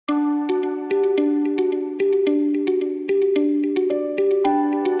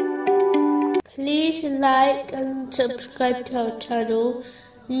like and subscribe to our channel.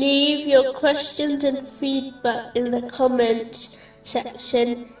 Leave your questions and feedback in the comments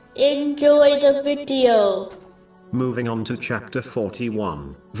section. Enjoy the video. Moving on to chapter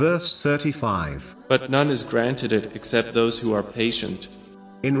 41, verse 35. But none is granted it except those who are patient.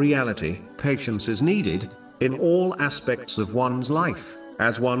 In reality, patience is needed in all aspects of one's life,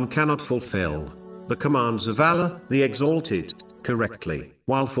 as one cannot fulfill the commands of Allah, the Exalted, correctly,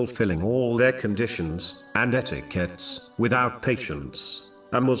 while fulfilling all their conditions and etiquettes. Without patience,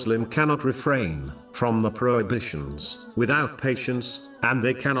 a Muslim cannot refrain from the prohibitions without patience, and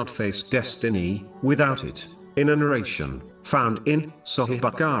they cannot face destiny without it. In a narration found in Sahih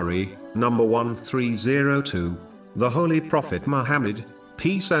Bukhari, number 1302, the Holy Prophet Muhammad,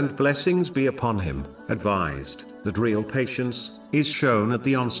 peace and blessings be upon him, advised that real patience is shown at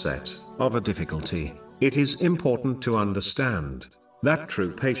the onset of a difficulty. It is important to understand that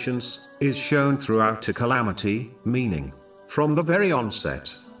true patience is shown throughout a calamity, meaning from the very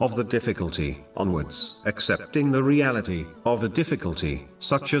onset of the difficulty onwards, accepting the reality of a difficulty,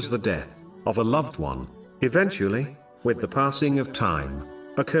 such as the death of a loved one. Eventually, with the passing of time,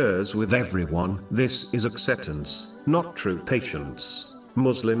 occurs with everyone. This is acceptance, not true patience.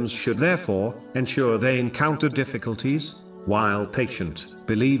 Muslims should therefore ensure they encounter difficulties while patient,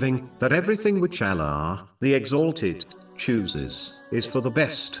 believing that everything which Allah, the Exalted, chooses is for the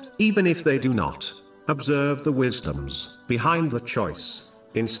best, even if they do not observe the wisdoms behind the choice.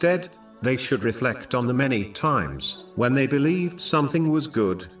 Instead, they should reflect on the many times when they believed something was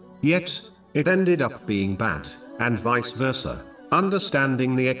good, yet it ended up being bad, and vice versa.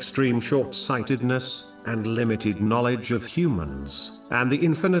 Understanding the extreme short-sightedness and limited knowledge of humans, and the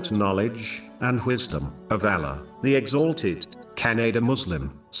infinite knowledge and wisdom of Allah, the Exalted, can aid a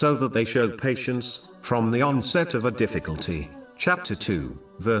Muslim, so that they show patience from the onset of a difficulty. Chapter 2,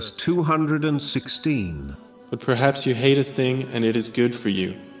 verse 216. But perhaps you hate a thing and it is good for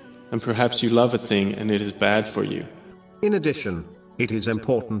you, and perhaps you love a thing and it is bad for you. In addition, it is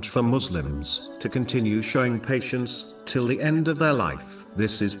important for Muslims to continue showing patience till the end of their life.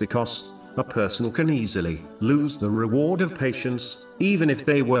 This is because a person can easily lose the reward of patience, even if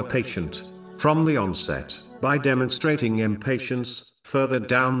they were patient from the onset, by demonstrating impatience further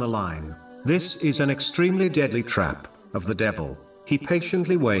down the line. This is an extremely deadly trap of the devil. He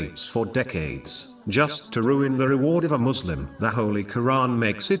patiently waits for decades just to ruin the reward of a Muslim. The Holy Quran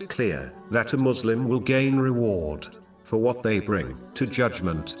makes it clear that a Muslim will gain reward for what they bring to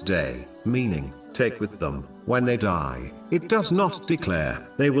Judgment Day, meaning take with them when they die. It does not declare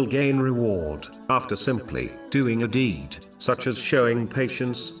they will gain reward after simply doing a deed, such as showing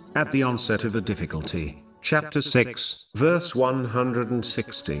patience at the onset of a difficulty. Chapter 6, verse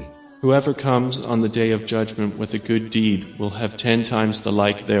 160. Whoever comes on the day of judgment with a good deed will have 10 times the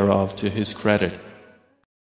like thereof to his credit,